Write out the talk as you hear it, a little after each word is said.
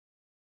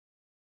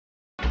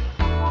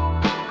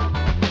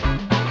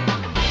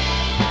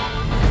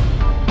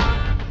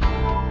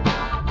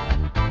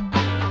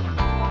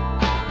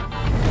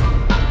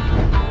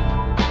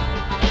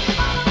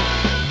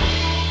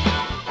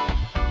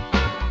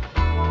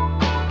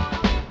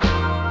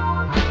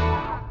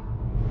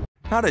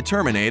How to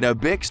terminate a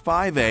BIX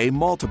 5A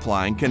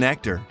multiplying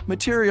connector.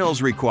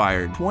 Materials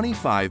required: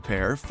 25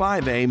 pair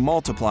 5A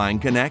multiplying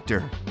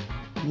connector,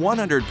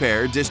 100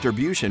 pair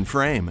distribution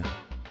frame,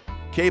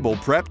 cable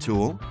prep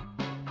tool,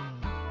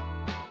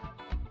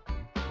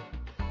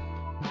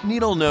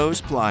 needle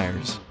nose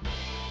pliers,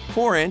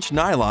 4-inch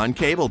nylon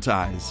cable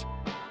ties,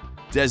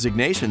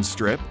 designation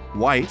strip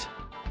white,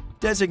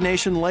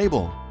 designation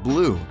label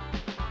blue,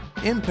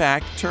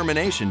 impact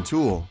termination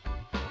tool,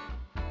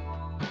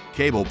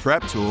 cable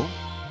prep tool,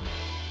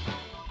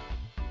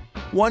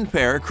 1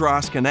 pair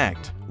cross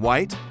connect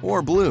white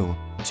or blue,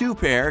 2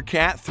 pair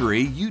Cat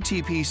 3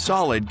 UTP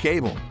Solid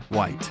Cable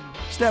white.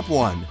 Step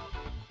 1.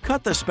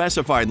 Cut the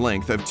specified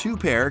length of 2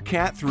 pair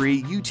Cat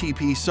 3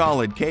 UTP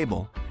Solid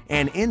Cable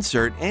and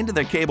insert into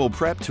the cable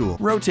prep tool.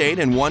 Rotate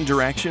in one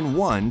direction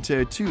 1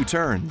 to 2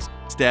 turns.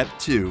 Step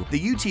 2. The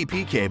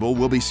UTP cable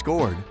will be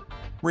scored.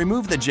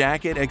 Remove the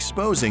jacket,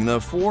 exposing the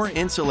 4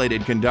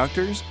 insulated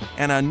conductors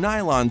and a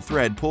nylon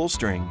thread pull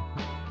string.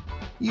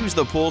 Use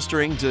the pull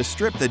string to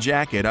strip the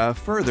jacket a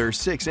further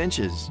 6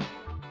 inches.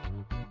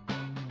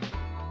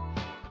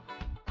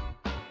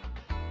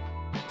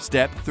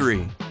 Step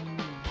 3.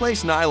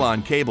 Place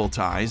nylon cable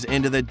ties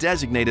into the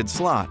designated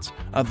slots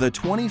of the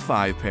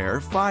 25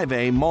 pair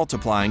 5A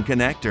multiplying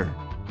connector.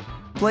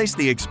 Place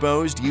the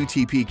exposed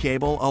UTP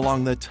cable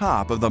along the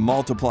top of the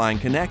multiplying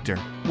connector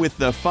with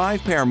the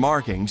 5 pair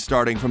marking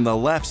starting from the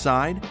left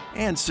side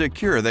and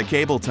secure the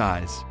cable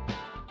ties.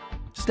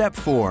 Step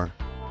 4.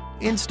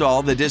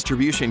 Install the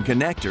distribution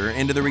connector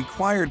into the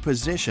required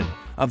position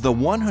of the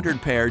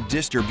 100 pair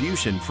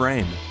distribution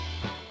frame.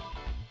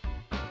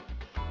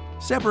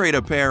 Separate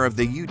a pair of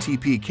the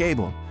UTP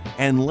cable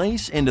and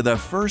lace into the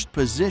first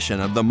position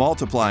of the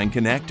multiplying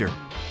connector.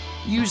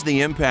 Use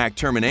the impact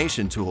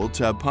termination tool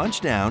to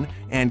punch down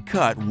and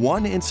cut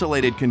 1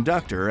 insulated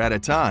conductor at a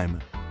time.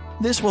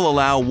 This will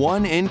allow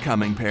 1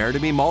 incoming pair to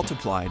be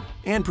multiplied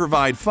and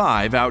provide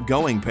 5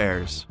 outgoing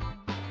pairs.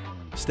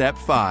 Step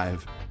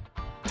 5.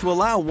 To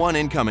allow 1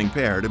 incoming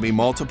pair to be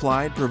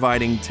multiplied,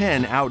 providing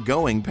 10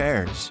 outgoing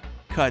pairs,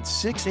 cut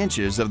 6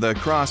 inches of the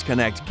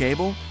cross-connect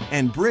cable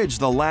and bridge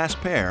the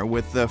last pair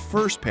with the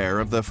first pair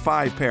of the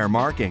 5 pair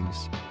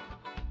markings.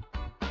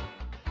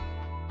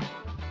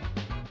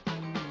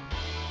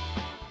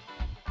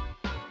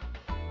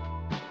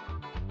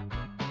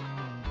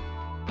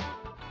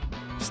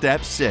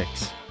 Step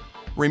 6.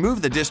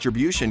 Remove the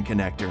distribution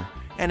connector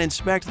and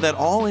inspect that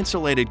all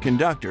insulated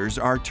conductors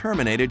are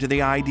terminated to the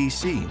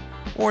IDC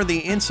or the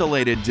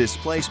insulated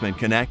displacement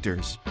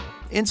connectors.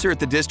 Insert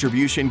the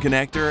distribution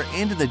connector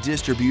into the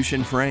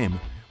distribution frame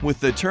with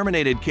the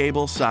terminated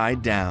cable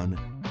side down.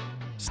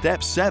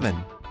 Step 7.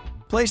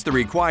 Place the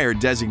required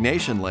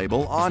designation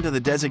label onto the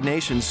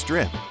designation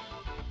strip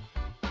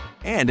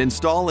and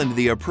install into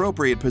the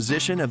appropriate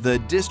position of the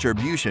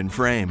distribution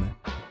frame.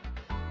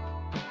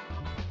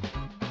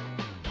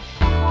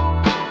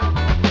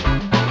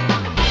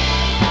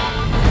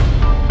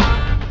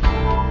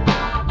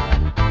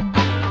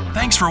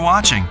 Thanks for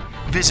watching.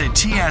 Visit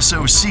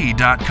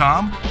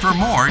TSOC.com for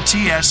more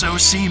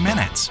TSOC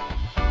minutes.